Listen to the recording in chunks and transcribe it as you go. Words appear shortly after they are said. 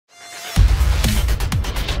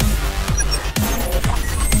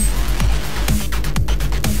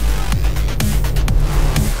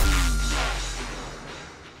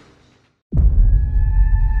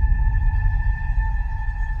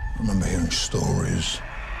stories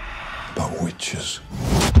about witches.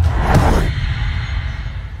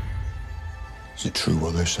 Is it true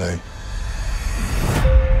what they say?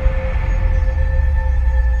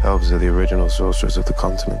 Elves are the original sorcerers of the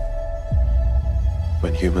continent.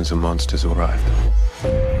 When humans and monsters arrived,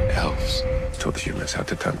 elves taught humans how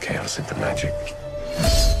to turn chaos into magic.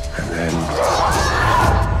 And then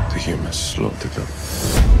the humans slaughtered them.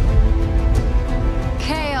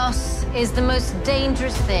 Chaos is the most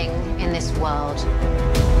dangerous thing in this world.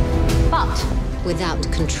 But without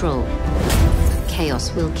control,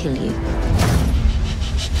 chaos will kill you.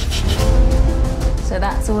 So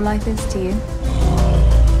that's all life is to you?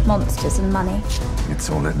 Monsters and money? It's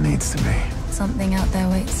all it needs to be. Something out there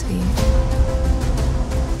waits for you.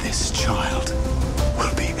 This child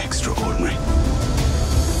will be extraordinary.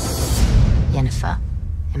 Yennefer,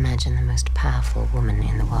 imagine the most powerful woman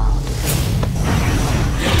in the world.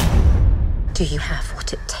 Do you have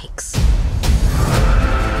what it takes?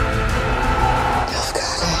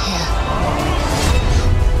 Nilfgaard here.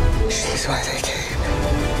 She's why they came.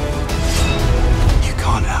 You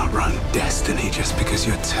can't outrun destiny just because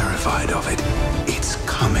you're terrified of it. It's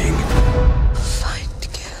coming. Find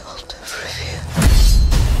Geralt of Rivia.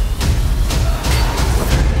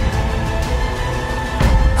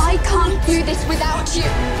 I can't do this without you.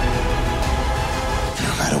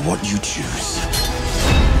 No matter what you choose,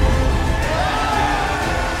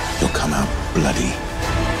 you'll come out bloody.